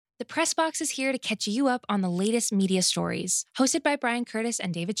The Press Box is here to catch you up on the latest media stories. Hosted by Brian Curtis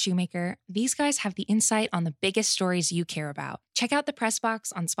and David Shoemaker, these guys have the insight on the biggest stories you care about. Check out The Press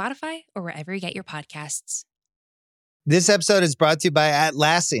Box on Spotify or wherever you get your podcasts. This episode is brought to you by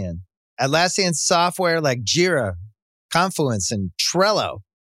Atlassian. Atlassian software like Jira, Confluence, and Trello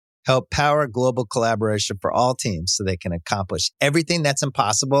help power global collaboration for all teams so they can accomplish everything that's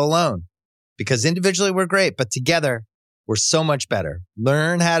impossible alone. Because individually we're great, but together we're so much better.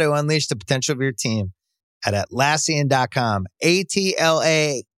 Learn how to unleash the potential of your team at Atlassian.com.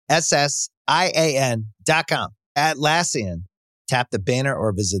 Atlassian.com. Atlassian. Tap the banner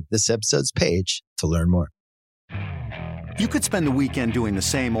or visit this episode's page to learn more. You could spend the weekend doing the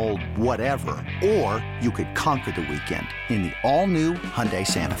same old whatever, or you could conquer the weekend in the all-new Hyundai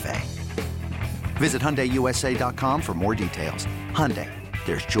Santa Fe. Visit HyundaiUSA.com for more details. Hyundai,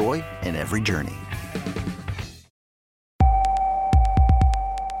 there's joy in every journey.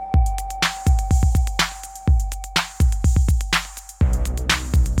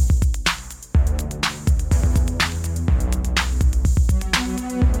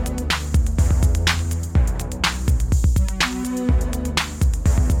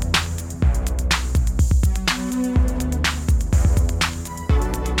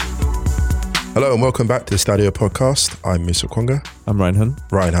 Hello and welcome back to the Stadio podcast. I'm Musa Okwonga. I'm Ryan Hunt.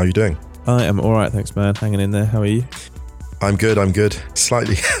 Ryan, how are you doing? I am all right, thanks, man. Hanging in there. How are you? I'm good.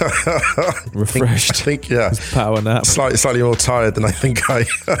 Slightly refreshed. I think yeah. Power nap. Slightly more tired than I think I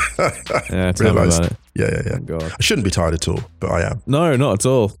yeah, tell me about it. Yeah. Oh, God. I shouldn't be tired at all, but I am. No, not at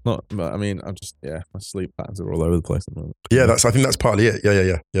all. But I'm just, my sleep patterns are all over the place at the moment. Yeah, I think that's partly it.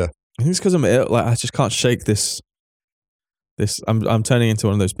 Yeah. I think it's because I'm ill. Like, I just can't shake this. I'm turning into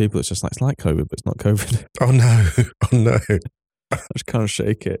one of those people that's just like, it's like COVID, but it's not COVID. Oh no. I just can't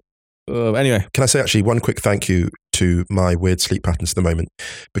shake it. Anyway. Can I say actually one quick thank you to my weird sleep patterns at the moment,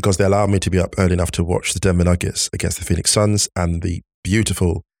 because they allow me to be up early enough to watch the Denver Nuggets against the Phoenix Suns and the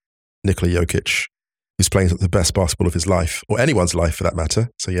beautiful Nikola Jokic, who's playing the best basketball of his life, or anyone's life for that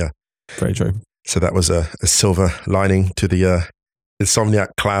matter. So yeah. Very true. So that was a silver lining to the insomniac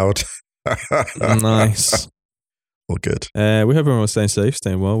cloud. Nice. All good. We hope everyone was staying safe,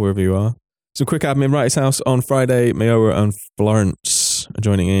 staying well, wherever you are. Some quick admin. Wright's House on Friday. Mayora and Florence are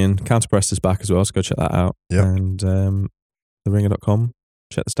joining in. Counterpressed is back as well, so go check that out. Yeah. And theringer.com.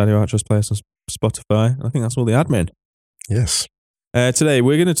 Check the Stadio out, just play us on Spotify. I think that's all the admin. Yes. Today,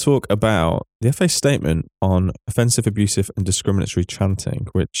 we're going to talk about the FA statement on offensive, abusive and discriminatory chanting,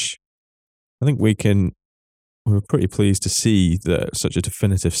 which I think we were pretty pleased to see that such a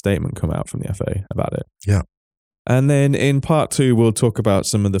definitive statement come out from the FA about it. Yeah. And then in part 2, we'll talk about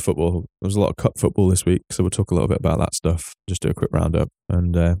some of the football. There was a lot of cup football this week, so we'll talk a little bit about that stuff. Just do a quick roundup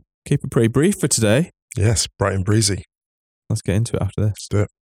and keep it pretty brief for today. Yes, bright and breezy. Let's get into it after this. Let's do it.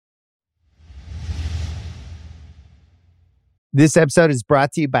 This episode is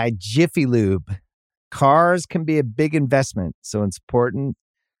brought to you by Jiffy Lube. Cars can be a big investment, so it's important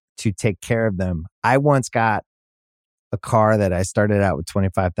to take care of them. I once got a car that I started out with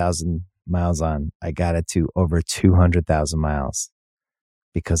 25,000 miles on. I got it to over 200,000 miles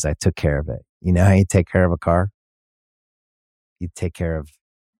because I took care of it. You know how you take care of a car? You take care of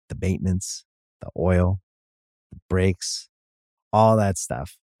the maintenance, the oil, the brakes, all that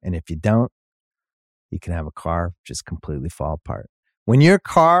stuff. And if you don't, you can have a car just completely fall apart. When your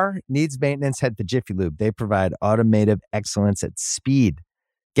car needs maintenance, head to Jiffy Lube. They provide automotive excellence at speed.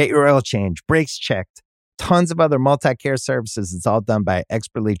 Get your oil change, brakes checked, tons of other multi-care services. It's all done by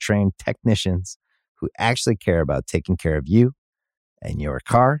expertly trained technicians who actually care about taking care of you and your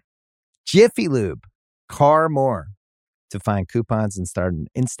car. Jiffy Lube, car more. To find coupons and start an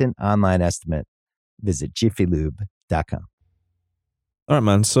instant online estimate, visit jiffylube.com. All right,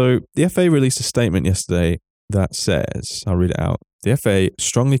 man. So the FA released a statement yesterday that says, I'll read it out. The FA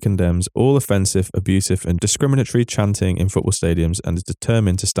strongly condemns all offensive, abusive and discriminatory chanting in football stadiums and is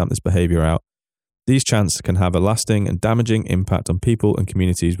determined to stamp this behaviour out. These chants can have a lasting and damaging impact on people and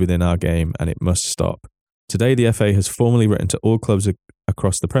communities within our game, and it must stop. Today, the FA has formally written to all clubs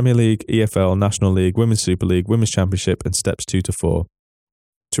across the Premier League, EFL, National League, Women's Super League, Women's Championship and Steps 2 to 4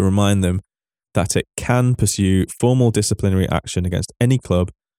 to remind them that it can pursue formal disciplinary action against any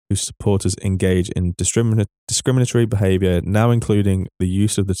club whose supporters engage in discriminatory behaviour, now including the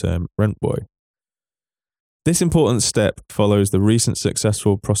use of the term rent boy. This important step follows the recent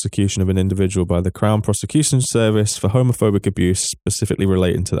successful prosecution of an individual by the Crown Prosecution Service for homophobic abuse, specifically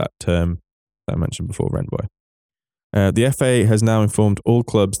relating to that term that I mentioned before, rent boy. The FA has now informed all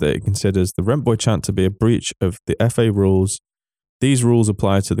clubs that it considers the rent boy chant to be a breach of the FA rules These rules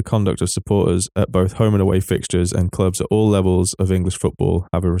apply to the conduct of supporters at both home and away fixtures, and clubs at all levels of English football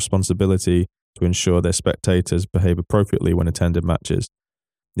have a responsibility to ensure their spectators behave appropriately when attending matches.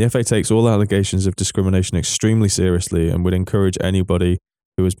 The FA takes all allegations of discrimination extremely seriously and would encourage anybody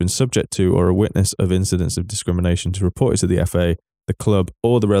who has been subject to or a witness of incidents of discrimination to report it to the FA, the club,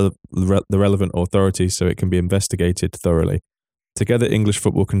 or the relevant authority so it can be investigated thoroughly. Together, English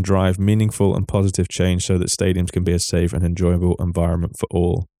football can drive meaningful and positive change so that stadiums can be a safe and enjoyable environment for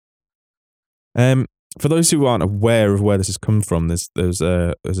all. For those who aren't aware of where this has come from, there's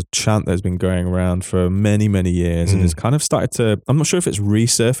a chant that's been going around for many, many years, and it's kind of started to, I'm not sure if it's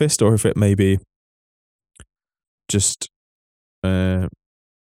resurfaced or if it maybe just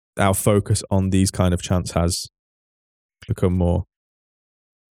our focus on these kind of chants has become more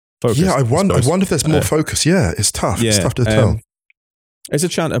focused. Yeah, I wonder if there's more focus. Yeah, it's tough. It's tough to tell. It's a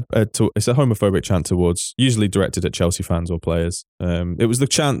chant. It's a homophobic chant towards, usually directed at Chelsea fans or players. It was the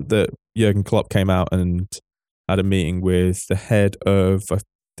chant that Jurgen Klopp came out and had a meeting with the head of, I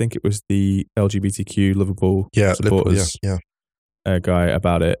think it was the LGBTQ Liverpool supporters guy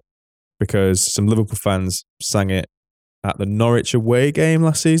about it, because some Liverpool fans sang it at the Norwich away game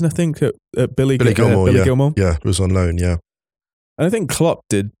last season. I think at Billy Gilmore. Yeah, it was on loan. Yeah, and I think Klopp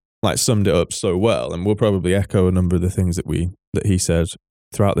summed it up so well, and we'll probably echo a number of the things that he said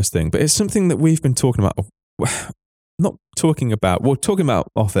throughout this thing. But it's something that we've been talking about, talking about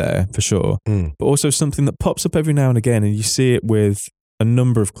off air for sure, but also something that pops up every now and again, and you see it with a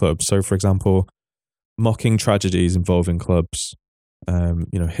number of clubs. So, for example, mocking tragedies involving clubs.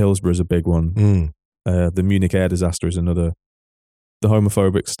 Hillsborough is a big one. The Munich air disaster is another. The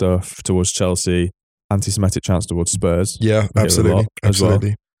homophobic stuff towards Chelsea, anti-Semitic chants towards Spurs. Yeah, absolutely. Well.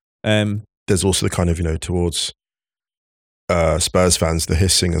 There's also the kind of, towards Spurs fans, the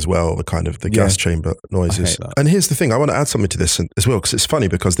hissing as well, the kind of the gas chamber noises. And here's the thing, I want to add something to this as well, because it's funny,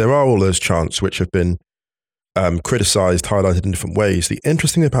 because there are all those chants which have been criticised, highlighted in different ways. The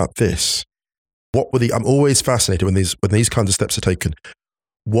interesting thing about this, I'm always fascinated when these kinds of steps are taken.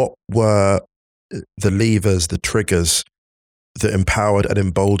 What were the levers, the triggers that empowered and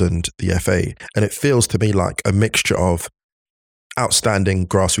emboldened the FA? And it feels to me like a mixture of outstanding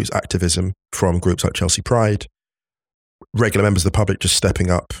grassroots activism from groups like Chelsea Pride, regular members of the public just stepping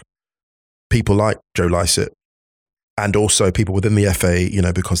up, people like Joe Lycett, and also people within the FA,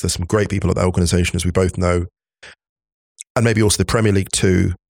 because there's some great people at that organisation, as we both know, and maybe also the Premier League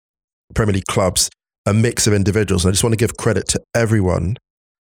too, Premier League clubs, a mix of individuals. And I just want to give credit to everyone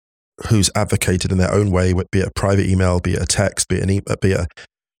who's advocated in their own way, be it a private email, be it a text, be it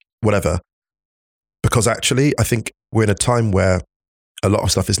whatever. Because actually, I think we're in a time where a lot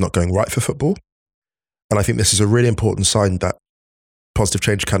of stuff is not going right for football. And I think this is a really important sign that positive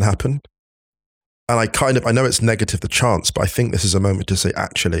change can happen. And I know it's negative, the chance, but I think this is a moment to say,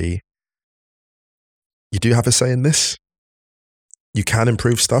 actually, you do have a say in this. You can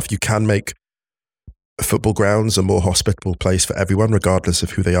improve stuff. You can make football grounds a more hospitable place for everyone, regardless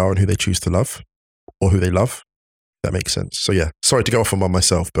of who they are and who they choose to love or who they love. That makes sense. So yeah, sorry to go off on one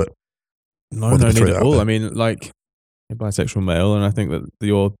myself, but no need at all. I mean, like, you're bisexual male, and I think that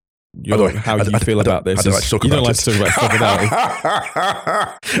how you feel about this. You don't like to talk about it.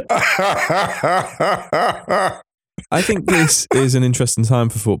 I think this is an interesting time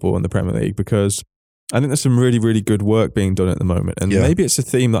for football in the Premier League, because I think there's some really, really good work being done at the moment. And maybe it's a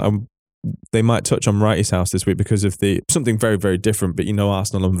theme that they might touch on Wrighty's House this week because of something very, very different. But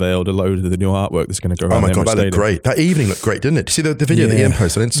Arsenal unveiled a load of the new artwork that's going to go around. Oh my God, that looked great. That evening looked great, didn't it? Did you see the video that Ian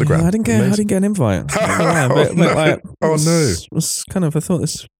posted on Instagram? Yeah, I didn't get an invite. Oh no. Was kind of, I thought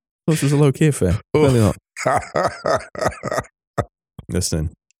this was a low key affair. Really not.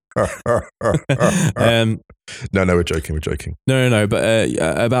 Listen. No, we're joking. No. But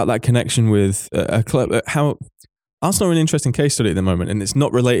about that connection with a club, how Arsenal are an interesting case study at the moment, and it's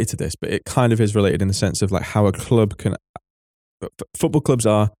not related to this, but it kind of is related in the sense of like how a club can. Football clubs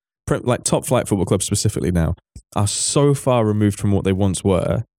are like top flight football clubs specifically now are so far removed from what they once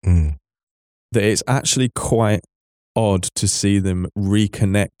were that it's actually quite odd to see them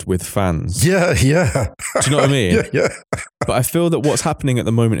reconnect with fans. Yeah. Do you know what I mean? Yeah. But I feel that what's happening at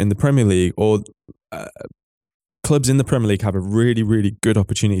the moment in the Premier League, or clubs in the Premier League, have a really, really good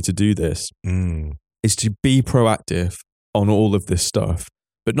opportunity to do this, is to be proactive on all of this stuff,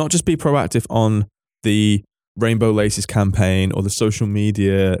 but not just be proactive on the Rainbow Laces campaign or the social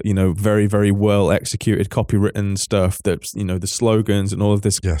media, very, very well executed, copywritten stuff that's, the slogans and all of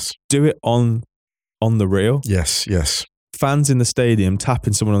this. Yes. Do it on the real. Yes. Fans in the stadium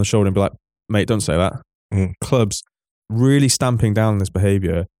tapping someone on the shoulder and be like, mate, don't say that. Clubs really stamping down on this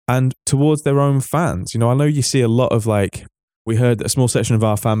behavior and towards their own fans. I know you see a lot of like we heard that a small section of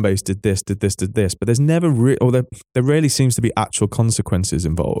our fan base did this, but there's never there rarely seems to be actual consequences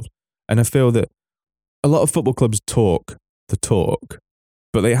involved. And I feel that a lot of football clubs talk the talk,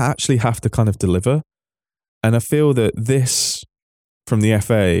 but they actually have to kind of deliver. And I feel that this from the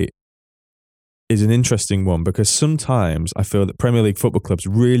FA is an interesting one, because sometimes I feel that Premier League football clubs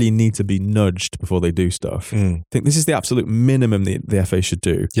really need to be nudged before they do stuff. I think this is the absolute minimum the FA should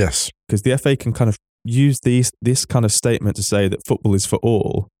do. Yes. Because the FA can kind of use this kind of statement to say that football is for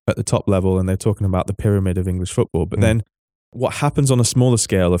all at the top level, and they're talking about the pyramid of English football. But then what happens on a smaller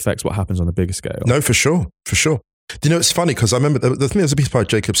scale affects what happens on a bigger scale. No, for sure. Do you know, it's funny because I remember there was a piece by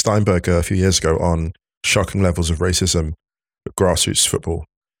Jacob Steinberg a few years ago on shocking levels of racism at grassroots football.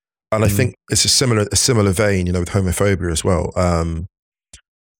 And I think it's a similar vein, you know, with homophobia as well.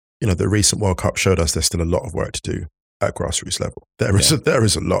 You know, the recent World Cup showed us there's still a lot of work to do at grassroots level. There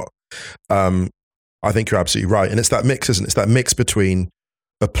is a lot. I think you're absolutely right. And it's that mix, isn't it? It's that mix between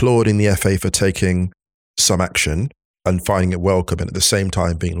applauding the FA for taking some action and finding it welcome, and at the same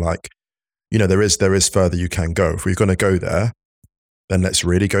time being like, you know, there is further you can go. If we're going to go there, then let's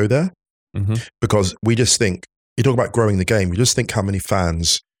really go there. Because we just think, you talk about growing the game, you just think how many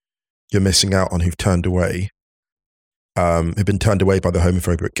fans you're missing out on who've turned away, who've been turned away by the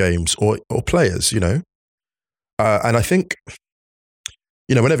homophobia games, or players, you know. And I think,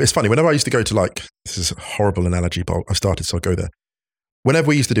 you know, it's funny, whenever I used to go to, like, this is a horrible analogy, but I started, so I'll go there. Whenever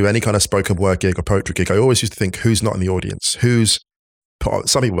we used to do any kind of spoken word gig or poetry gig, I always used to think, who's not in the audience?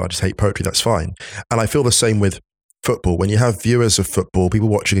 Some people, I just hate poetry, that's fine. And I feel the same with football. When you have viewers of football, people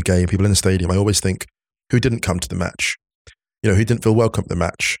watching a game, people in the stadium, I always think, who didn't come to the match? You know, who didn't feel welcome at the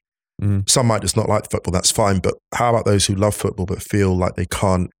match? Some might just not like football, that's fine. But how about those who love football but feel like they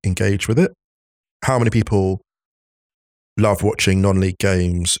can't engage with it? How many people love watching non-league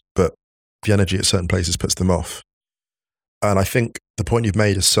games, but the energy at certain places puts them off? And I think the point you've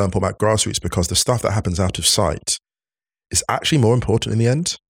made is so important about grassroots, because the stuff that happens out of sight is actually more important in the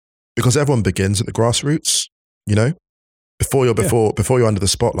end, because everyone begins at the grassroots, you know? Before you're under the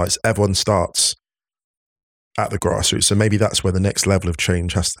spotlights, everyone starts at the grassroots. So maybe that's where the next level of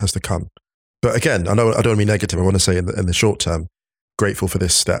change has to come. But again, I know I don't want to be negative. I want to say in the short term, grateful for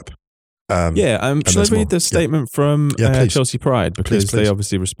this step. Shall I read the statement from Chelsea Pride? Because they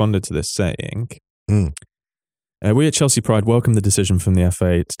obviously responded to this saying, we at Chelsea Pride welcome the decision from the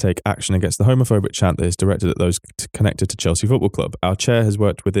FA to take action against the homophobic chant that is directed at those connected to Chelsea Football Club. Our chair has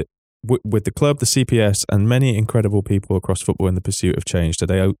worked with the club, the CPS, and many incredible people across football in the pursuit of change.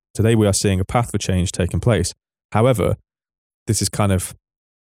 Today we are seeing a path for change taking place. However, this is kind of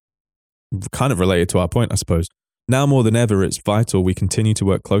related to our point, I suppose. Now more than ever, it's vital we continue to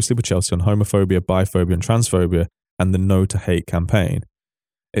work closely with Chelsea on homophobia, biphobia and transphobia and the No to Hate campaign.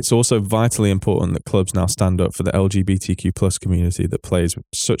 It's also vitally important that clubs now stand up for the LGBTQ plus community that plays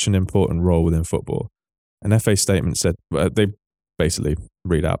such an important role within football. An FA statement said, they basically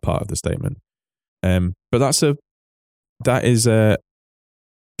read out part of the statement. But that is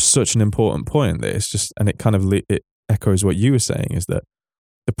such an important point that it's just, and it echoes what you were saying, is that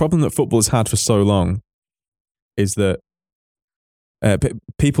the problem that football has had for so long is that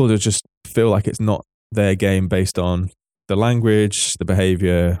people just feel like it's not their game based on the language, the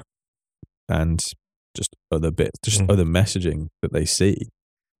behavior, and just other bits, other messaging that they see,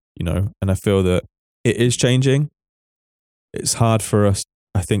 you know. And I feel that it is changing. It's hard for us,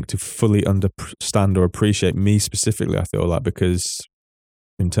 I think, to fully understand or appreciate, me specifically, I feel like, because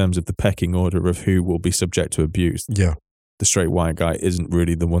in terms of the pecking order of who will be subject to abuse, the straight white guy isn't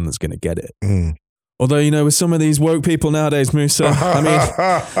really the one that's going to get it. Although, you know, with some of these woke people nowadays, Musa, I mean,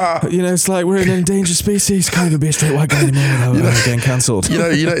 you know, it's like we're an endangered species. Can't even be a straight white guy anymore without getting cancelled. You know,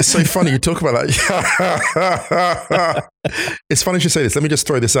 it's so funny you talk about that. It's funny you should say this. Let me just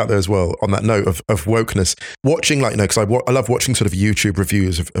throw this out there as well on that note of wokeness. Watching, like, you know, because I love watching sort of YouTube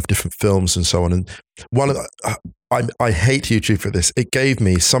reviews of different films and so on. And I hate YouTube for this. It gave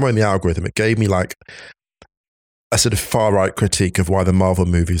me, somewhere in the algorithm, it gave me like a sort of far-right critique of why the Marvel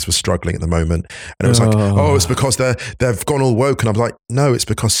movies were struggling at the moment. And it was like, it's because they've gone all woke. And I'm like, no, it's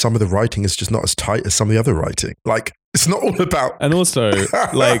because some of the writing is just not as tight as some of the other writing. Like, it's not all about... And also,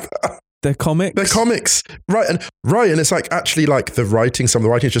 like, they're comics. They're comics. Right. And it's like, actually, like, some of the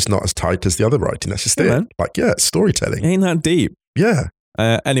writing is just not as tight as the other writing. That's just it. Man. Like, it's storytelling. Ain't that deep? Yeah.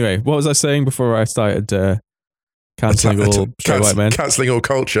 Anyway, what was I saying before I started cancelling all straight white men? Cancelling all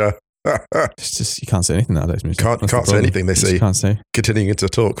culture. It's just, you can't say anything nowadays. Can't say anything, they say. Can't say. Continuing to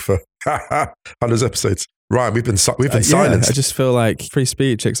talk for hundreds of episodes. Ryan, we've been silenced. I just feel like free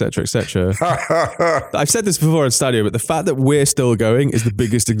speech, etc., etc. I've said this before on Stadio, but the fact that we're still going is the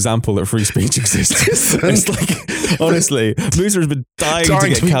biggest example that free speech exists. It's like, honestly, Musa has been dying to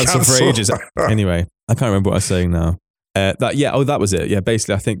get cancelled for ages. Anyway, I can't remember what I was saying now. That was it. Yeah,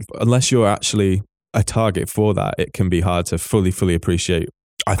 basically, I think unless you're actually a target for that, it can be hard to fully appreciate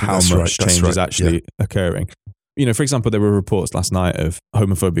how much change is actually occurring. You know, for example, there were reports last night of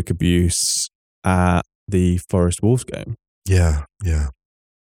homophobic abuse at the Forest Wolves game. Yeah.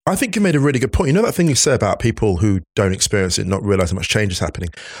 I think you made a really good point. You know that thing you say about people who don't experience it, not realize how much change is happening?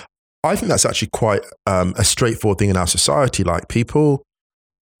 I think that's actually quite a straightforward thing in our society. Like people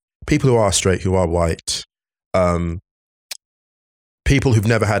who are straight, who are white, people who've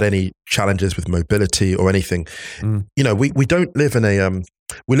never had any challenges with mobility or anything. You know, we don't live in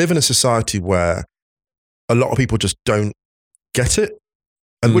we live in a society where a lot of people just don't get it,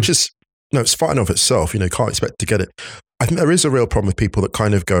 and which is, it's fine of itself. You know, can't expect to get it. I think there is a real problem with people that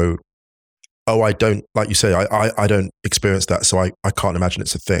kind of go, oh, I don't, like you say, I don't experience that, so I can't imagine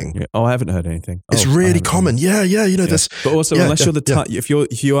it's a thing. Yeah. Oh, I haven't heard anything. It's really common. Yeah. You know, this. But also, unless you're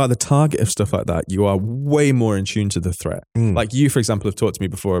if you are the target of stuff like that, you are way more in tune to the threat. Like you, for example, have talked to me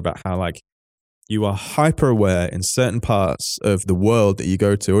before about how like you are hyper aware in certain parts of the world that you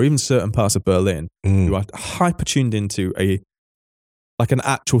go to, or even certain parts of Berlin. You are hyper tuned into like an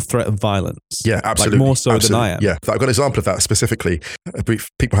actual threat of violence. Yeah, absolutely. Like more so than I am. Yeah, I've got an example of that specifically. A brief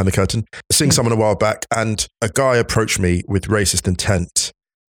peek behind the curtain. Seeing someone a while back, and a guy approached me with racist intent,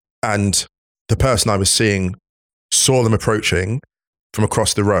 and the person I was seeing saw them approaching from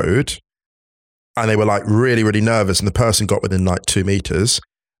across the road, and they were like really, really nervous, and the person got within like 2 meters,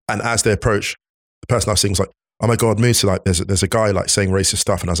 and as they approached, the person I was seeing was like, "Oh my God, Musa, like there's a guy like saying racist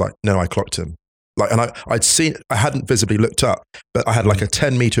stuff," and I was like, "No, I clocked him." Like, and I hadn't visibly looked up, but I had like a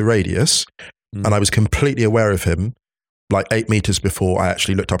 10-meter radius, and I was completely aware of him, like 8 meters before I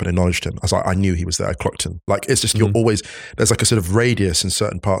actually looked up and acknowledged him. I was like, I knew he was there. I clocked him. Like, it's just, you're always, there's like a sort of radius in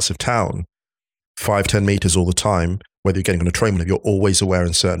certain parts of town, 5-10 meters all the time, whether you're getting on a train, whenever, you're always aware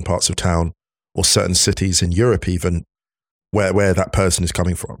in certain parts of town or certain cities in Europe even where that person is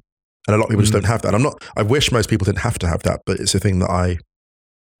coming from. And a lot of people just don't have that. I wish most people didn't have to have that, but it's a thing that I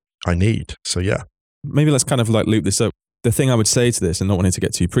need. So yeah. Maybe let's kind of like loop this up. The thing I would say to this, and not wanting to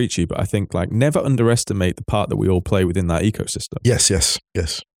get too preachy, but I think like never underestimate the part that we all play within that ecosystem.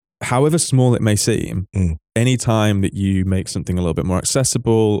 Yes. However small it may seem, any time that you make something a little bit more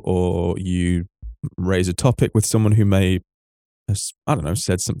accessible, or you raise a topic with someone who may, I don't know,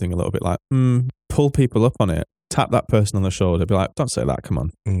 said something a little bit like, pull people up on it, tap that person on the shoulder, be like, don't say that, come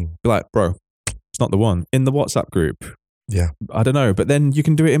on. Be like, bro, it's not the one. In the WhatsApp group. Yeah. I don't know, but then you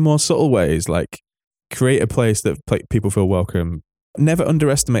can do it in more subtle ways, like create a place that people feel welcome. Never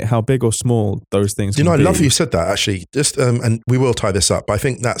underestimate how big or small those things can be. I love you said that actually. Just and we will tie this up, but I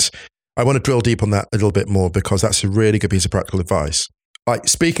think I want to drill deep on that a little bit more, because that's a really good piece of practical advice. Like,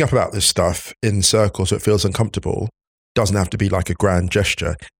 speaking up about this stuff in circles so it feels uncomfortable doesn't have to be like a grand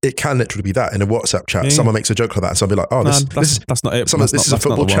gesture. It can literally be that in a WhatsApp chat. Yeah. Someone makes a joke like that and someone will be like, oh, that's not it. This is a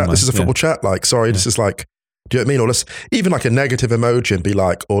football chat. This is a football chat. Like, sorry, this is like, do you know what I mean? Or let's even like a negative emoji and be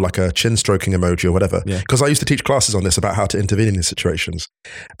like, or like a chin stroking emoji or whatever. Because I used to teach classes on this about how to intervene in these situations.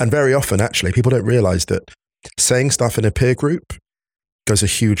 And very often, actually, people don't realize that saying stuff in a peer group goes a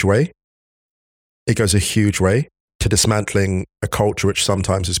huge way. It goes a huge way to dismantling a culture which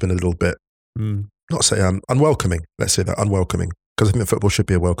sometimes has been a little bit, not say unwelcoming. Let's say that, unwelcoming. Because I think that football should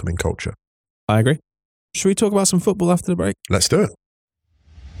be a welcoming culture. I agree. Should we talk about some football after the break? Let's do it.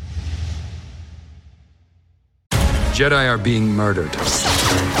 Jedi are being murdered.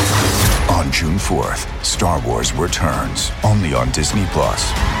 On June 4th, Star Wars returns, only on Disney+.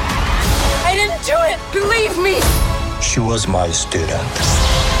 I didn't do it! Believe me! She was my student.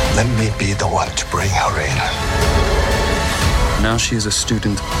 Let me be the one to bring her in. Now she is a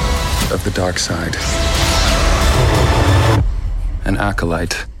student of the dark side. An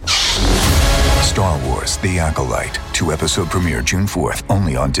acolyte. Star Wars: The Acolyte. 2-episode premiere June 4th,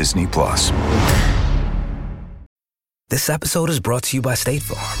 only on Disney+. This episode is brought to you by State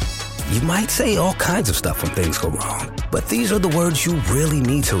Farm. You might say all kinds of stuff when things go wrong, but these are the words you really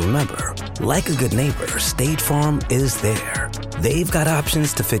need to remember. Like a good neighbor, State Farm is there. They've got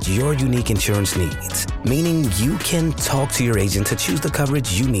options to fit your unique insurance needs, meaning you can talk to your agent to choose the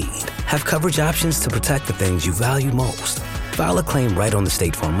coverage you need, have coverage options to protect the things you value most, file a claim right on the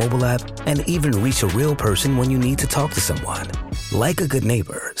State Farm mobile app, and even reach a real person when you need to talk to someone. Like a good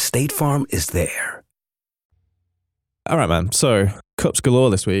neighbor, State Farm is there. All right, man. So, cups galore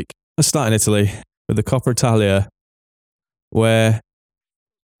this week. Let's start in Italy with the Coppa Italia, where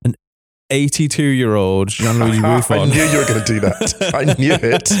an 82-year-old Gianluigi Buffon. I knew you were going to do that. I knew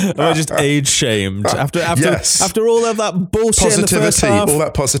it. I just age shamed after all of that bullshit in the first half. All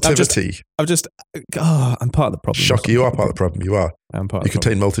that positivity. I'm part of the problem. Shocking, you are part of the problem. You are. I'm part. You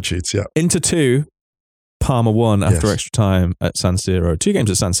contain multitudes. Yeah. Inter 2. Parma won after extra time at San Siro. 2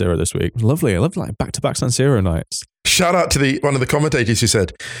 games at San Siro this week. Lovely. I love like back-to-back San Siro nights. Shout out to one of the commentators who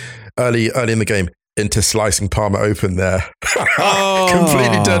said early in the game, Inter slicing Parma open there.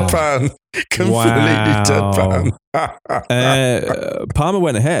 Completely deadpan. Parma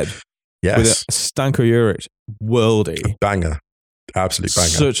went ahead. Yes. With a Stanko Juric worldie. Banger. Absolute banger.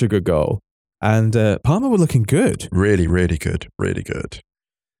 Such a good goal. And Parma were looking good. Really, really good. Really good.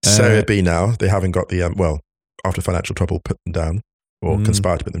 Serie B now, they haven't got the, after financial trouble, put them down or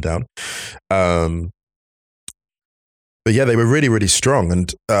conspired to put them down. But yeah, they were really, really strong.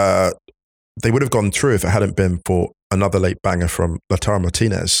 And they would have gone through if it hadn't been for another late banger from Lautaro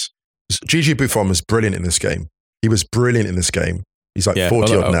Martinez. Gigi Buffon was brilliant in this game. He was brilliant in this game. He's like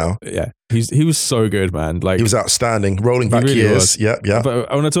 40-odd now. Yeah, he was so good, man. Like he was outstanding, rolling back really years. Yeah.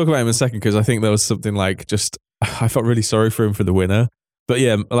 But I want to talk about him in a second because I think there was something like I felt really sorry for him for the winner. But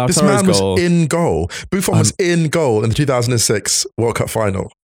yeah, Lautaro's this man goal. Was in goal. Buffon was in goal in the 2006 World Cup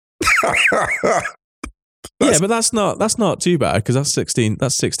final. Yeah, but that's not too bad because that's 16,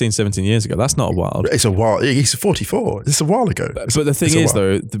 17 years ago. That's not a while. It's a while. He's 44. It's a while ago. But the thing is,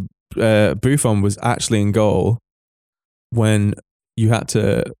 though, Buffon was actually in goal when you had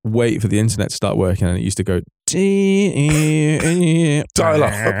to wait for the internet to start working, and it used to go dial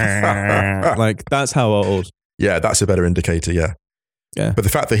up. Like that's how old. Yeah, that's a better indicator. Yeah. Yeah. But the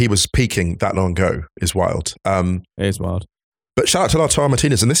fact that he was peaking that long ago is wild. It is wild. But shout out to Lautaro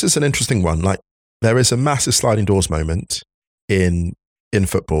Martinez, and this is an interesting one. Like there is a massive sliding doors moment in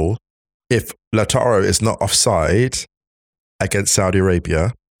football. If Lautaro is not offside against Saudi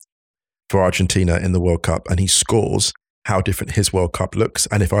Arabia for Argentina in the World Cup and he scores, how different his World Cup looks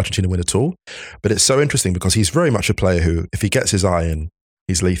and if Argentina win at all. But it's so interesting because he's very much a player who, if he gets his eye in,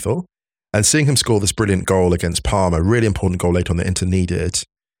 he's lethal. And seeing him score this brilliant goal against Parma, really important goal late on that Inter needed,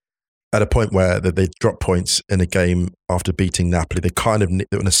 at a point where they dropped points in a game after beating Napoli, they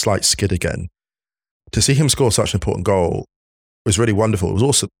were on a slight skid again. To see him score such an important goal was really wonderful. It was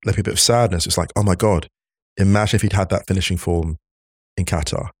also left me a bit of sadness. It's like, oh my God, imagine if he'd had that finishing form in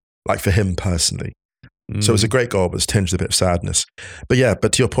Qatar, like for him personally. So it was a great goal, but it's tinged with a bit of sadness. But yeah,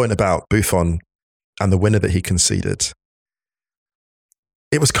 but to your point about Buffon and the winner that he conceded,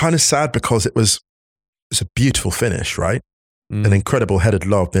 it was kind of sad because it was a beautiful finish, right? An incredible headed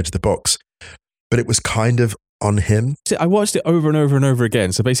lob near to the box, but it was kind of on him. See, I watched it over and over and over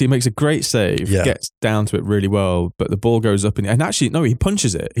again. So basically he makes a great save, gets down to it really well, but the ball goes up and actually, no, he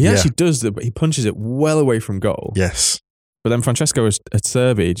punches it. He actually does but he punches it well away from goal. Yes. But then Francesco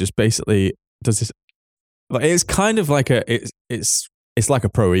Acerbi just basically does this, like, it's kind of like it's like a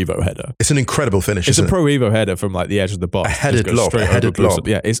Pro Evo header. It's an incredible finish. It's a Pro Evo header from like the edge of the box. A headed lob.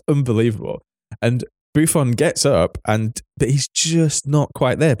 Yeah, it's unbelievable. And Buffon gets up, but he's just not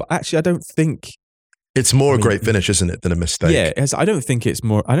quite there. But actually, I don't think it's more a great finish, isn't it, than a mistake? Yeah, I don't think it's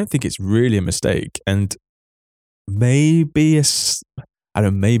it's really a mistake. And maybe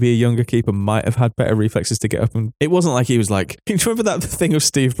maybe a younger keeper might have had better reflexes to get up. And it wasn't like he was like, you remember that thing of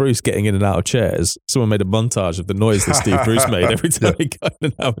Steve Bruce getting in and out of chairs? Someone made a montage of the noise that Steve Bruce made every time he got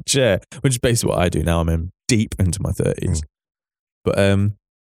in and out of a chair, which is basically what I do now. I'm in deep into my 30s. But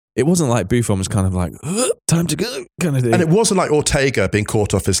it wasn't like Buffon was kind of like, time to go kind of thing. And it wasn't like Ortega being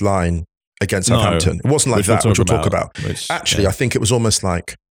caught off his line against Southampton. It wasn't like that, which we'll talk about. Actually, I think it was almost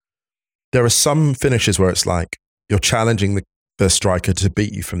like there are some finishes where it's like you're challenging the striker to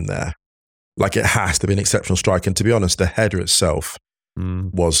beat you from there. Like it has to be an exceptional strike. And to be honest, the header itself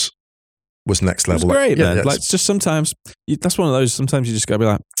was next level. It was great, man. Like just sometimes, that's one of those, sometimes you just gotta be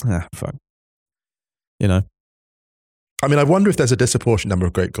like, fuck. You know? I mean, I wonder if there's a disproportionate number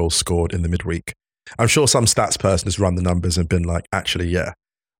of great goals scored in the midweek. I'm sure some stats person has run the numbers and been like, actually, yeah,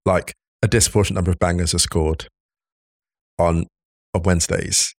 like a disproportionate number of bangers are scored on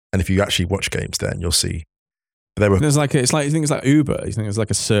Wednesdays. And if you actually watch games then you'll see it's like you think it's like Uber. You think it's like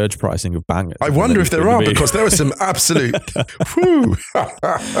a surge pricing of bangers. I wonder if there are, because there were some absolute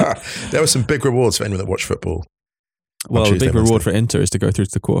there were some big rewards for anyone that watched football. Well, the big reward for Inter is to go through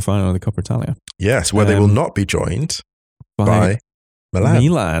to the quarterfinal of the Coppa Italia. Yes, where they will not be joined by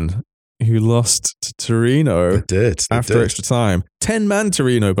Milan, who lost to Torino. They did after extra time. 10-man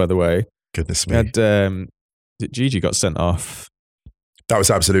Torino, by the way. Goodness me. Had Gigi got sent off. That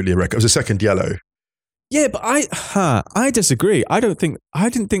was absolutely a record. It was a second yellow. Yeah, but I disagree. I didn't think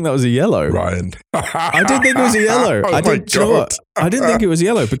that was a yellow. Ryan. I didn't think it was a yellow. Oh do you know what? I didn't think it was a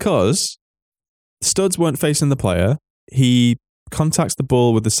yellow because studs weren't facing the player. He contacts the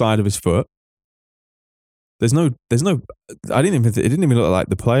ball with the side of his foot. There's no, it didn't even look like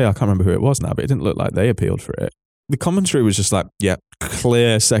the player. I can't remember who it was now, but it didn't look like they appealed for it. The commentary was just like, yeah,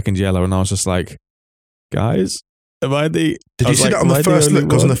 clear second yellow. And I was just like, guys, am I the... Did you see that on the first look?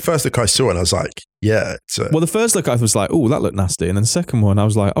 Because on the first look I saw it, and I was like, yeah. Well, the first look I was like, oh, that looked nasty. And then the second one, I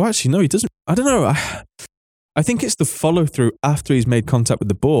was like, oh, actually, no, he doesn't. I don't know. I think it's the follow through after he's made contact with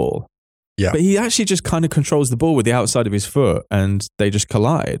the ball. Yeah. But he actually just kind of controls the ball with the outside of his foot and they just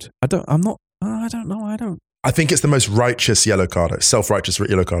collide. I don't know. I think it's the most righteous yellow card, self-righteous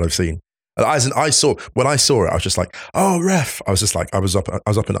yellow card I've seen. When I saw it, I was just like, oh, ref. I was up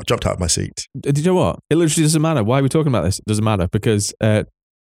and I jumped out of my seat. Did you know what? It literally doesn't matter. Why are we talking about this? It doesn't matter because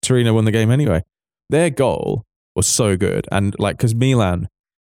Torino won the game anyway. Their goal was so good. And because Milan,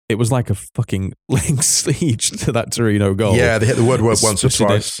 it was like a fucking laying siege to that Torino goal. Yeah, they hit the word once or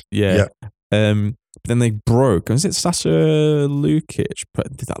twice. Yeah. But then they broke. Was it Sasha Lukic?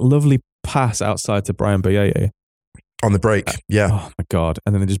 Did that lovely pass outside to Brian Boyeye? On the break, yeah. Oh my God.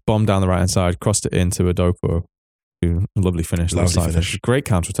 And then they just bombed down the right-hand side, crossed it into Adopo. Lovely finish. Great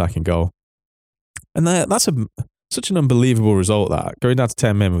counter-attacking goal. And that's such an unbelievable result, that. Going down to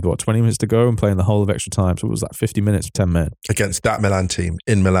 10 men with 20 minutes to go and playing the whole of extra time. So it was 50 minutes of 10 men. Against that Milan team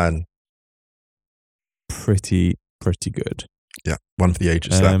in Milan. Pretty good. Yeah, one for the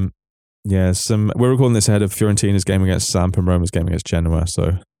ages. Yeah, we're recording this ahead of Fiorentina's game against Samp and Roma's game against Genoa.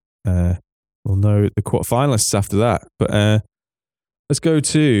 So we'll know the quarterfinalists after that. But let's go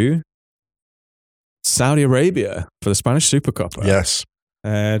to Saudi Arabia for the Spanish Supercopa. Yes.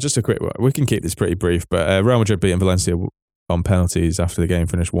 Just a quick one. We can keep this pretty brief, but Real Madrid beating Valencia on penalties after the game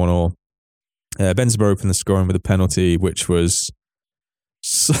finished 1-1. Benzema opened the scoring with a penalty, which was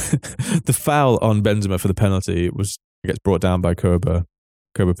the foul on Benzema for the penalty gets brought down by Koba.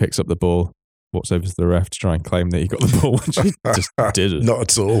 Koba picks up the ball, walks over to the ref to try and claim that he got the ball, which he just didn't. Not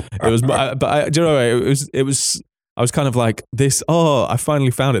at all. It was, do you know, it was. I was kind of like this. Oh, I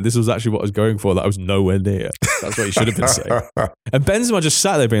finally found it. This was actually what I was going for. That I was nowhere near. That's what he should have been saying. And Benzema just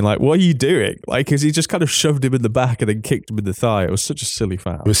sat there being like, "What are you doing?" Because he just kind of shoved him in the back and then kicked him in the thigh. It was such a silly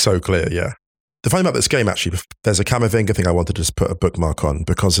foul. It was so clear. Yeah. The funny about this game, actually, there's a Camavinga thing I wanted to just put a bookmark on,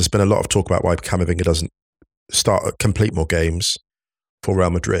 because there's been a lot of talk about why Camavinga doesn't complete more games for Real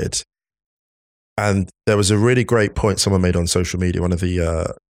Madrid. And there was a really great point someone made on social media, one of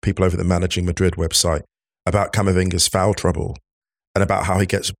the people over the Managing Madrid website, about Camavinga's foul trouble and about how he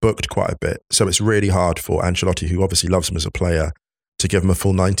gets booked quite a bit. So it's really hard for Ancelotti, who obviously loves him as a player, to give him a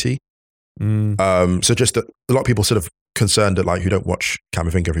full 90. So just a lot of people sort of concerned that who don't watch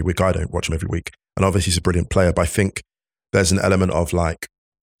Camavinga every week. I don't watch him every week. And obviously he's a brilliant player, but I think there's an element of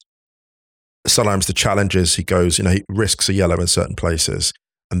sometimes the challenges he goes, he risks a yellow in certain places,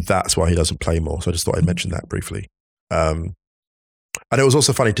 and that's why he doesn't play more. So I just thought I'd mention that briefly. And it was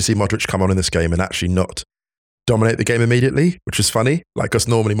also funny to see Modric come on in this game and actually not dominate the game immediately, which was funny. Because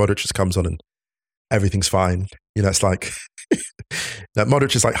normally Modric just comes on and everything's fine. It's like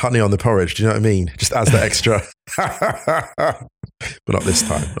Modric is like honey on the porridge. Do you know what I mean? Just adds that extra. But not this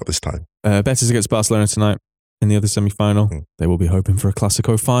time. Betis against Barcelona tonight in the other semi-final. They will be hoping for a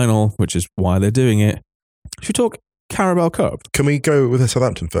Clasico final, which is why they're doing it. Should we talk Carabao Cup? Can we go with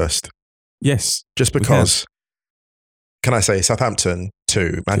Southampton first? Yes. Just because, can I say Southampton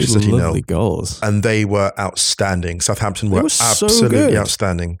 2, Manchester City 0. Lovely goals. And they were outstanding. Southampton were absolutely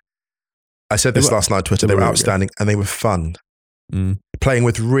outstanding. I said this last night on Twitter. They were outstanding and they were fun. Playing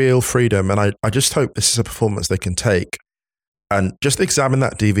with real freedom. And I just hope this is a performance they can take and just examine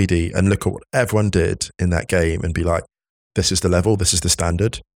that DVD and look at what everyone did in that game and be like, this is the level, this is the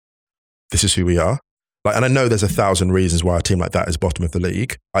standard, this is who we are. And I know there's 1,000 reasons why a team like that is bottom of the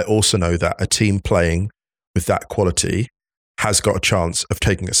league. I also know that a team playing with that quality has got a chance of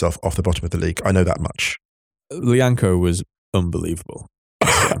taking itself off the bottom of the league. I know that much. Lianco was unbelievable.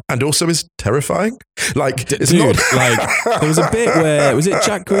 And also is terrifying. There was a bit where, was it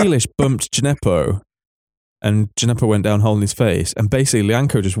Jack Grealish bumped Gineppo and Gineppo went down holding his face, and basically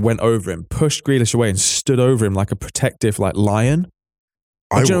Lianco just went over him, pushed Grealish away and stood over him like a protective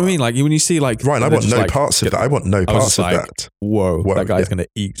do you know what I mean? When you see Ryan, I want no parts of that. I want no parts of that. Whoa, that guy's going to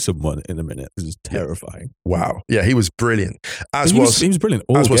eat someone in a minute. This is terrifying. Wow. Yeah, he was brilliant. He was brilliant.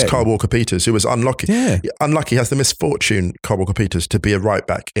 As was Kyle Walker-Peters, who was unlucky. Yeah. Unlucky, has the misfortune, Kyle Walker-Peters, to be a right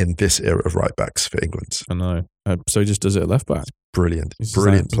back in this era of right backs for England. I know. So he just does it at left back. Brilliant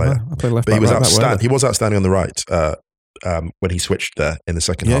player. I play left but back. He was outstanding. He was outstanding on the right when he switched there in the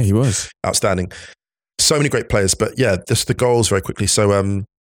second half. Yeah, he was outstanding. So many great players, but yeah, just the goals very quickly. So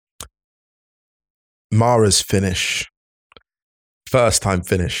Mara's finish, first time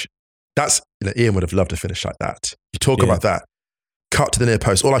finish. That's, Ian would have loved a finish like that. You talk about that. Cut to the near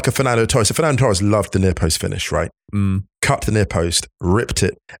post, or like a Fernando Torres. So Fernando Torres loved the near post finish, right? Cut to the near post, ripped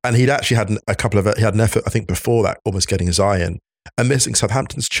it. And he'd actually had he had an effort, I think, before that, almost getting his eye in and missing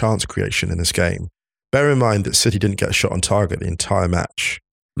Southampton's chance creation in this game. Bear in mind that City didn't get a shot on target the entire match.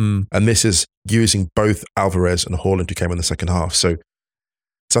 And this is using both Alvarez and Haaland who came in the second half. So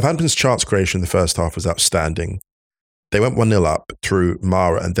Southampton's chance creation in the first half was outstanding. They went 1-0 up through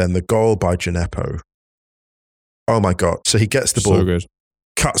Mara, and then the goal by Djenepo. Oh my God. So he gets the ball, So good.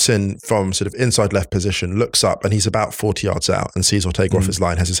 cuts in from sort of inside left position, looks up, and he's about 40 yards out and sees Ortega off his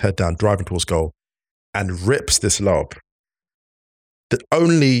line, has his head down, driving towards goal, and rips this lob. That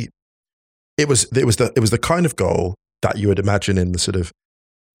only, it was the kind of goal that you would imagine in the sort of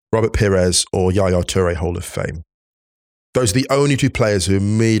Robert Pires or Yaya Toure Hall of Fame. Those are the only two players who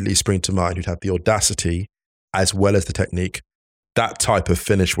immediately spring to mind who'd have the audacity as well as the technique. That type of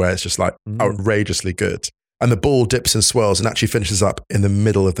finish where it's just like outrageously good. And the ball dips and swirls and actually finishes up in the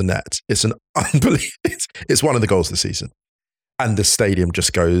middle of the net. It's an unbelievable, it's one of the goals of the season. And the stadium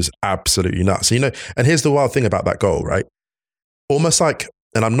just goes absolutely nuts. And here's the wild thing about that goal, right? Almost like,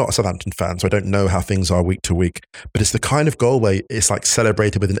 and I'm not a Southampton fan, so I don't know how things are week to week, but it's the kind of goal where it's like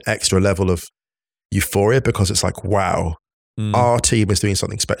celebrated with an extra level of euphoria because it's like, wow, our team is doing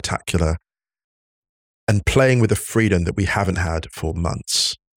something spectacular and playing with the freedom that we haven't had for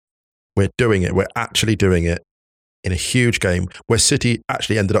months. We're doing it. We're actually doing it in a huge game where City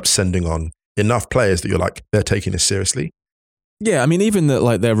actually ended up sending on enough players that you're like, they're taking this seriously. Yeah, I mean, even that,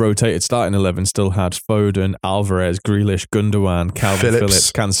 like, their rotated starting 11 still had Foden, Alvarez, Grealish, Gundogan, Calvin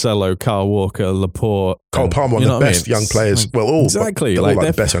Phillips, Cancelo, Kyle Walker, Laporte. Cole Palmer, one of the best young players. Like, all exactly. They're all like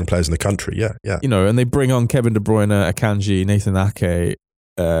the best young players in the country. Yeah. And they bring on Kevin De Bruyne, Akanji, Nathan Ake,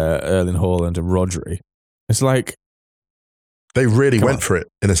 Erling Haaland, and Rodri. It's like they really went for it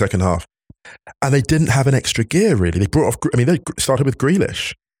in the second half, and they didn't have an extra gear. Really, they brought off. I mean, they started with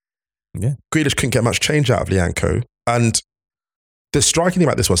Grealish. Yeah, Grealish couldn't get much change out of Lianco, and the striking thing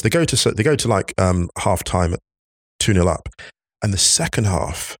about this was they go to like half time at 2-0 up, and the second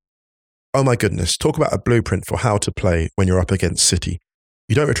half. Oh my goodness! Talk about a blueprint for how to play when you're up against City.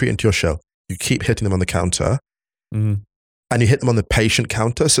 You don't retreat into your shell. You keep hitting them on the counter. And you hit them on the patient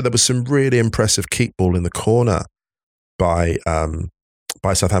counter. So there was some really impressive keep ball in the corner by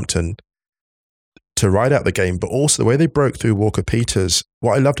Southampton to ride out the game. But also the way they broke through Walker-Peters,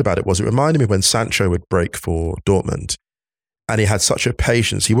 what I loved about it was it reminded me when Sancho would break for Dortmund. And he had such a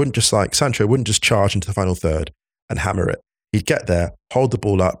patience. Sancho wouldn't just charge into the final third and hammer it. He'd get there, hold the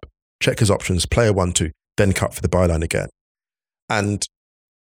ball up, check his options, play a 1-2, then cut for the byline again. And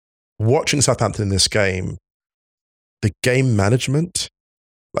watching Southampton in this game, the game management,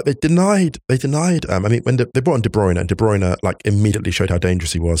 like they denied. I mean, when they brought in De Bruyne, and De Bruyne like immediately showed how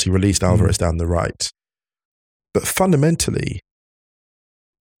dangerous he was. He released Alvarez down the right, but fundamentally,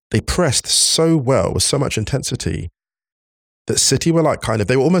 they pressed so well with so much intensity that City were like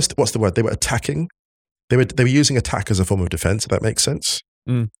they were almost, what's the word? They were attacking. They were using attack as a form of defense. If that makes sense.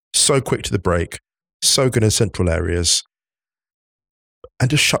 So quick to the break, so good in central areas,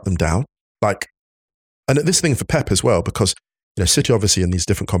 and just shut them down. And this thing for Pep as well, because City obviously in these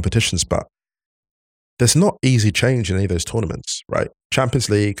different competitions, but there's not easy change in any of those tournaments, right? Champions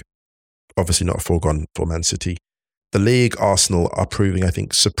League, obviously not a foregone for Man City. The league, Arsenal are proving, I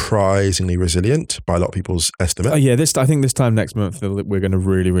think, surprisingly resilient by a lot of people's estimate. I think this time next month we're going to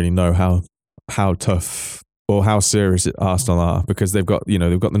really, really know how tough or how serious Arsenal are, because they've got the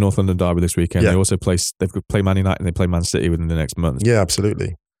North London derby this weekend. They also play Man United and they play Man City within the next month. Yeah,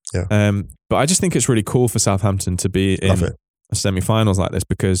 absolutely. Yeah. But I just think it's really cool for Southampton to be in a semi-finals like this,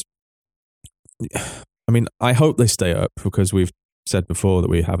 because I mean, I hope they stay up, because we've said before that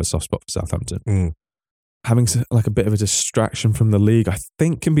we have a soft spot for Southampton. Having like a bit of a distraction from the league, I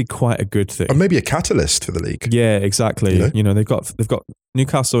think, can be quite a good thing. Or maybe a catalyst for the league. Yeah, exactly. They've got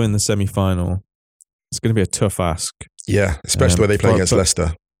Newcastle in the semi-final. It's going to be a tough ask. Yeah, especially where they play against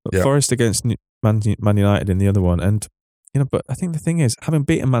Leicester. Forest against Man United in the other one. And, but I think the thing is, having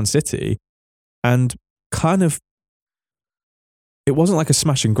beaten Man City and kind of, it wasn't like a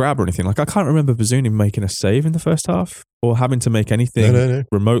smash and grab or anything. Like, I can't remember Bazunu making a save in the first half or having to make anything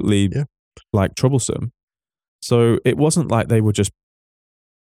remotely like troublesome. So it wasn't like they were just,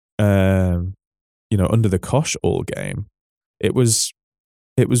 under the cosh all game. It was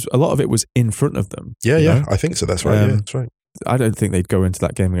a lot of it was in front of them. Yeah, I think so. That's right. That's right. I don't think they'd go into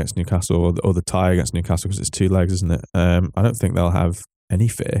that game against Newcastle or the tie against Newcastle, because it's two legs, isn't it? I don't think they'll have any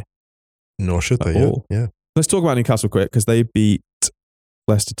fear. Nor should they. Yeah. Let's talk about Newcastle quick because they beat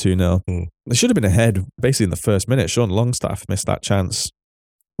Leicester 2-0. They should have been ahead basically in the first minute. Sean Longstaff missed that chance.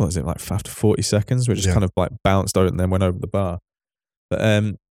 What was it, like after 40 seconds, which just kind of like bounced out and then went over the bar. But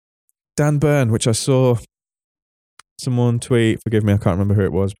Dan Burn, which I saw someone tweet, forgive me, I can't remember who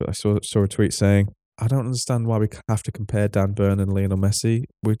it was, but I saw a tweet saying, I don't understand why we have to compare Dan Burn and Lionel Messi.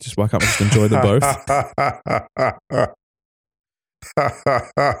 Why can't we just enjoy them both?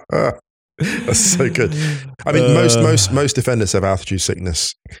 That's so good. I mean, most defenders have altitude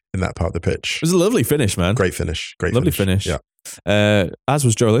sickness in that part of the pitch. It was a lovely finish, man. Great finish. Lovely finish. Yeah. As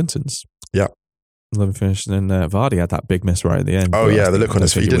was Joe Linton's. Yeah. Lovely finish. And then Vardy had that big miss right at the end. Oh, yeah. The look on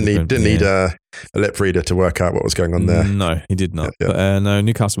his face. He didn't need a lip reader to work out what was going on there. No, he did not. Yeah. But no,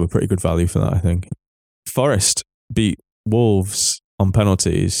 Newcastle were pretty good value for that, I think. Forest beat Wolves on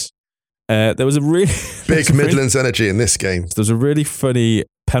penalties. There was a really... Big Midlands energy in this game. There was a really funny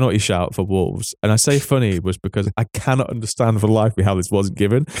penalty shout for Wolves. And I say funny was because I cannot understand for the life of me how this wasn't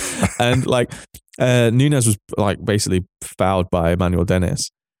given. And like Nunes was like basically fouled by Emmanuel Dennis.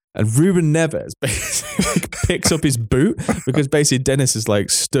 And Ruben Neves basically picks up his boot because basically Dennis is like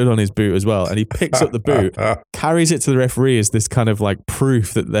stood on his boot as well. And he picks up the boot, carries it to the referee as this kind of like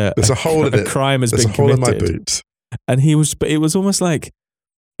proof that there's a hole in it. Crime has been committed. There's a hole in my boot. And it was almost like,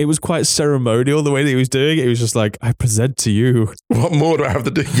 it was quite ceremonial the way that he was doing it. He was just like, I present to you. What more do I have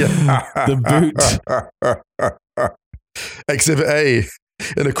to do? Yeah. The boot. Exhibit A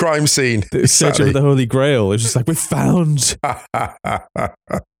in a crime scene. The searching for the Holy Grail. It's just like, we found.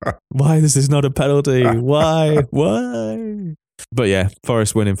 Why this is not a penalty? Why? But yeah,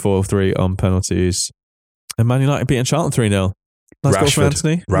 Forest winning 4-3 on penalties. And Man United beating Charlton 3-0. Nice goal for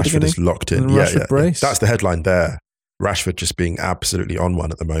Anthony. Rashford is locked in. Yeah. Brace. That's the headline there. Rashford just being absolutely on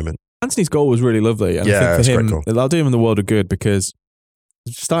one at the moment. Anthony's goal was really lovely. And I think for him, that'll do him in the world of good because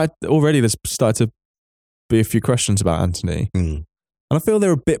there's started to be a few questions about Anthony. And I feel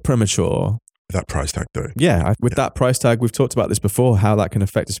they're a bit premature. With that price tag though. Yeah, with that price tag, we've talked about this before, how that can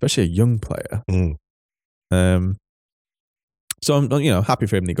affect especially a young player. So I'm happy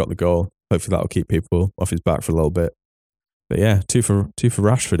for him that he got the goal. Hopefully that'll keep people off his back for a little bit. But yeah, two for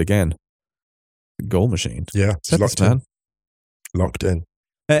Rashford again. Goal machine. Yeah, locked in.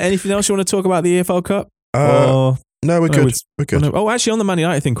 Anything else you want to talk about the EFL Cup? No, we're good. We're good. Oh, actually, on the Man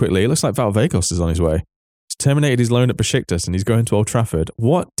United thing quickly, it looks like Val Vegas is on his way. He's terminated his loan at Besiktas and he's going to Old Trafford.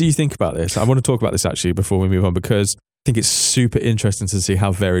 What do you think about this? I want to talk about this actually before we move on because I think it's super interesting to see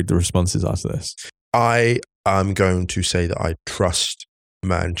how varied the responses are to this. I am going to say that I trust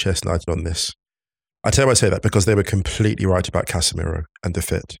Manchester United on this. I tell you why I say that, because they were completely right about Casemiro and De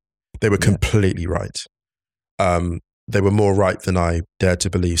Fit. They were completely right. They were more right than I dared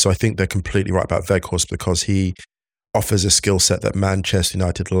to believe. So I think they're completely right about Weghorst because he offers a skill set that Manchester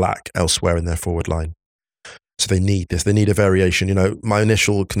United lack elsewhere in their forward line. So they need this. They need a variation. My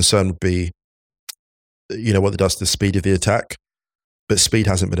initial concern would be, what it does to the speed of the attack. But speed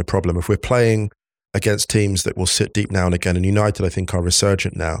hasn't been a problem. If we're playing against teams that will sit deep now and again, and United, I think, are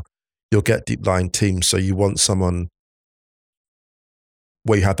resurgent now, you'll get deep line teams. So you want someone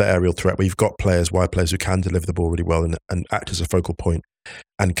where you have that aerial threat, where you've got wide players who can deliver the ball really well and act as a focal point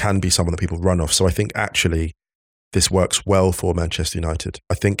and can be someone that people run off. So I think actually this works well for Manchester United.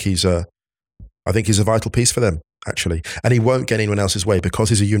 I think he's a vital piece for them, actually. And he won't get anyone else's way because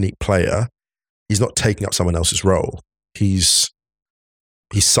he's a unique player. He's not taking up someone else's role. He's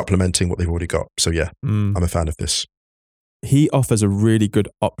supplementing what they've already got. So yeah, I'm a fan of this. He offers a really good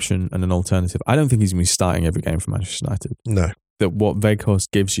option and an alternative. I don't think he's going to be starting every game for Manchester United. No. That what Weghorst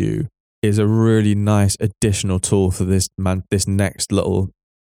gives you is a really nice additional tool for this next little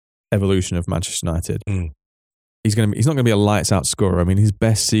evolution of Manchester United. He's not going to be a lights out scorer. I mean, his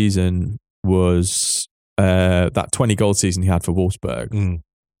best season was that 20 goal season he had for Wolfsburg.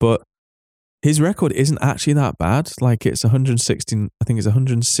 But his record isn't actually that bad. Like it's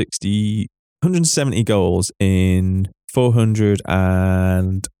 170 goals in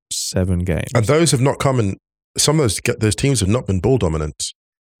 407 games. And those have not come in. Some of those teams have not been ball dominant.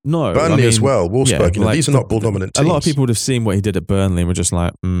 No. Burnley as well, Wolfsburg. These are not ball dominant teams. A lot of people would have seen what he did at Burnley and were just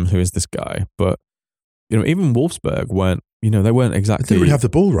like, who is this guy? But, even Wolfsburg weren't, they weren't exactly. They didn't really have the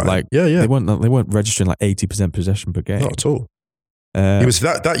ball right. They weren't registering like 80% possession per game. Not at all. He was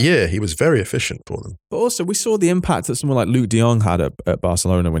that year. He was very efficient for them. But also, we saw the impact that someone like Luke De Jong had at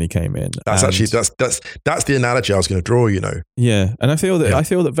Barcelona when he came in. That's the analogy I was going to draw. Yeah, and I feel that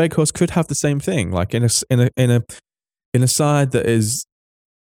Weghorst could have the same thing, like in a side that is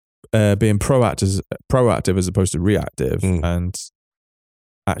being proactive as opposed to reactive, and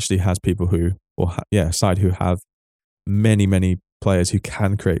actually has people who side who have many players who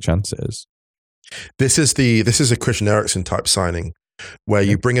can create chances. This is a Christian Eriksen type signing where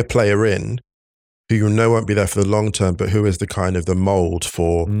you bring a player in who you know won't be there for the long term, but who is the kind of the mold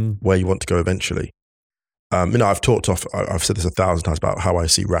for where you want to go eventually. I've said this 1,000 times about how I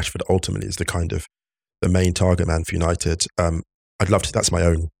see Rashford ultimately as the kind of the main target man for United. I'd love to, that's my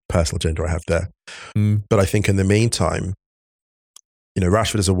own personal agenda I have there. But I think in the meantime,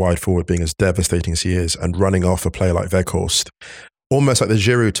 Rashford is a wide forward being as devastating as he is and running off a player like Weghorst, almost like the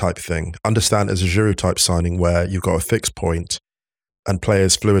Giroud type thing. Understand as a Giroud type signing where you've got a fixed point and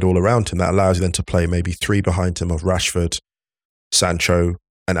players fluid all around him. That allows you then to play maybe 3 behind him of Rashford, Sancho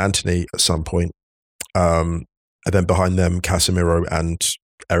and Antony at some point. And then behind them, Casemiro and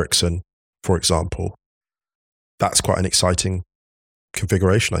Eriksen, for example. That's quite an exciting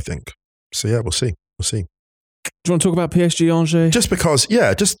configuration, I think. So yeah, we'll see. Do you want to talk about PSG Angers? Just because,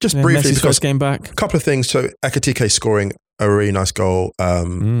 just briefly. Messi's because first game back. A couple of things. So Ekitike scoring a really nice goal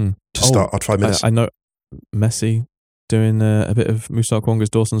to start at 5 minutes. I know Messi doing a bit of Musa Okwonga's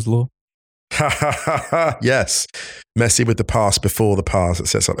Dawson's Law. Yes. Messi with the pass before the pass that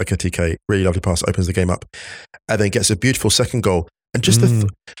sets up Ekitike. Really lovely pass, opens the game up. And then gets a beautiful second goal. And just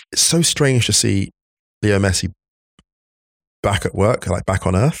it's so strange to see Leo Messi back at work, like back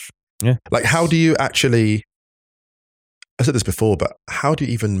on earth. Yeah. Like how do you actually, I said this before, but how do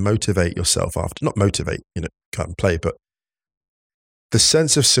you even motivate yourself after, not motivate, can't play, but the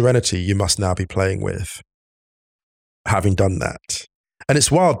sense of serenity you must now be playing with having done that. And it's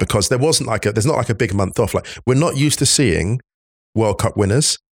wild because there's not like a big month off. Like we're not used to seeing World Cup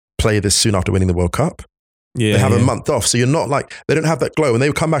winners play this soon after winning the World Cup. Yeah, they have a month off. So you're not like, they don't have that glow. When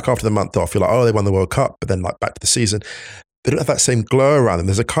they come back after the month off, you're like, oh, they won the World Cup, but then like back to the season. They don't have that same glow around them.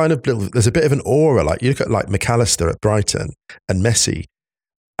 There's a bit of an aura. Like you look at like McAllister at Brighton and Messi,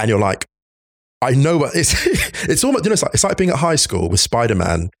 and you're like, I know what it's almost, it's like being at high school with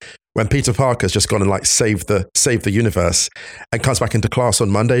Spider-Man when Peter Parker's just gone and like saved the universe and comes back into class on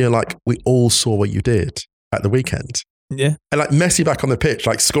Monday. You're like, we all saw what you did at the weekend. Yeah. And like Messi back on the pitch,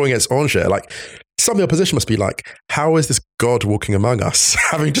 like scoring against Angers, like some of the opposition must be like, how is this God walking among us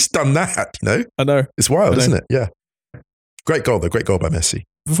having just done that? I know. It's wild, isn't it? Yeah. Great goal by Messi.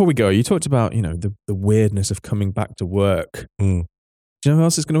 Before we go, you talked about, the weirdness of coming back to work. Do you know who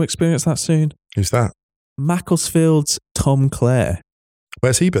else is going to experience that soon? Who's that? Macclesfield's Tom Clare.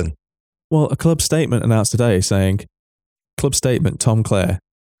 Where's he been? Well, a club statement announced today saying, club statement, Tom Clare.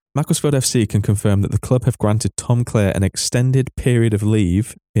 Macclesfield FC can confirm that the club have granted Tom Clare an extended period of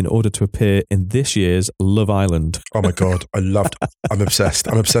leave in order to appear in this year's Love Island. Oh my God, I'm obsessed.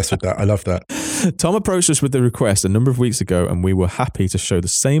 I'm obsessed with that. I love that. Tom approached us with the request a number of weeks ago, and we were happy to show the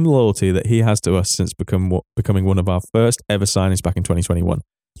same loyalty that he has to us since becoming one of our first ever signings back in 2021.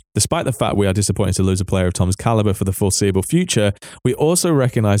 Despite the fact we are disappointed to lose a player of Tom's caliber for the foreseeable future, we also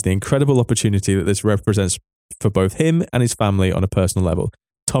recognise the incredible opportunity that this represents for both him and his family on a personal level.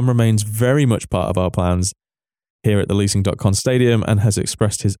 Tom remains very much part of our plans here at the Leasing.com Stadium and has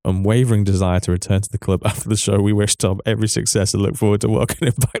expressed his unwavering desire to return to the club after the show. We wish Tom every success and look forward to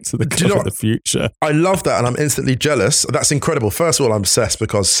welcoming him back to the club in the future. I love that and I'm instantly jealous. That's incredible. First of all, I'm obsessed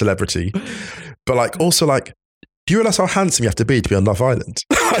because celebrity, but like also like, do you realise how handsome you have to be on Love Island?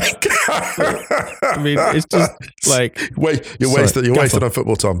 I mean, it's just like... You're wasted on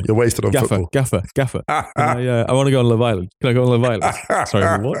football, Tom. You're wasted on football. Gaffer. I want to go on Love Island. Can I go on Love Island?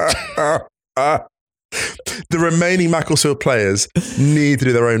 Sorry, what? The remaining Macclesfield players need to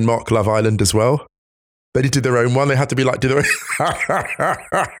do their own mock Love Island as well. They need to do their own one. They had to be like, do their own...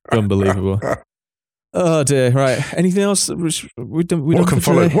 Unbelievable. Oh dear! Right. Anything else? What can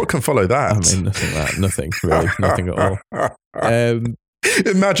follow that? I mean, nothing really, nothing at all.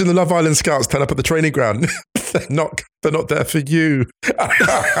 Imagine the Love Island scouts turn up at the training ground. They're not there for you.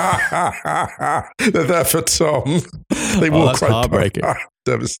 They're there for Tom. They walk that's heartbreaking.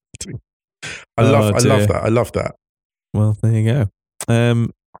 Devastating. I love that. Well, there you go. All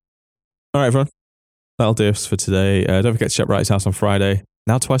right, everyone. That'll do us for today. Don't forget to check Wrighty's House on Friday.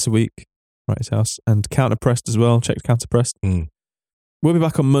 Now twice a week. Wrighty's House and Counterpressed as well. Check Counterpressed. We'll be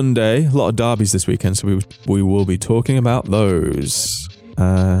back on Monday. A lot of derbies this weekend, so we will be talking about those.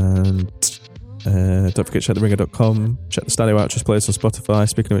 And don't forget to check theringer.com. Check the Stadio Actress playlist on Spotify.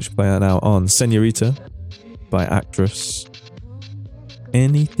 Speaking of which, play that now on Senorita by Actress.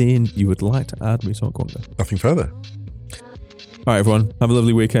 Anything you would like to add, Musa Okwonga? Nothing further. All right, everyone. Have a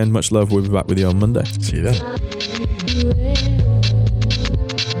lovely weekend. Much love. We'll be back with you on Monday. See you then.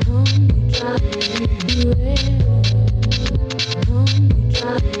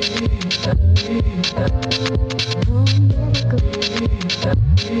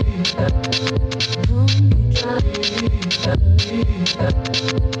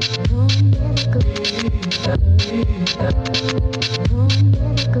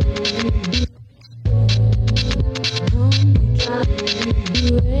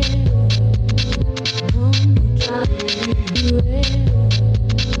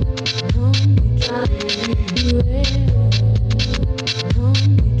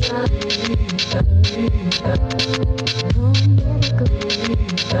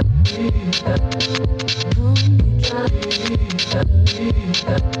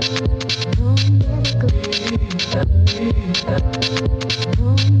 Home, home,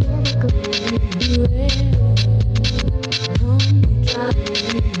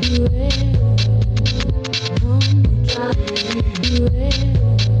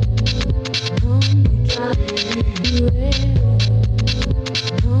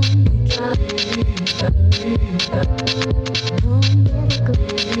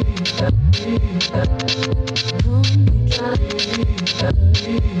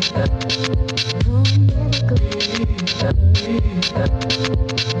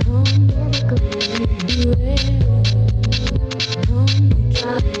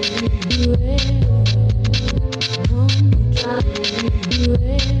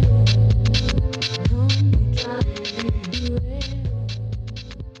 home,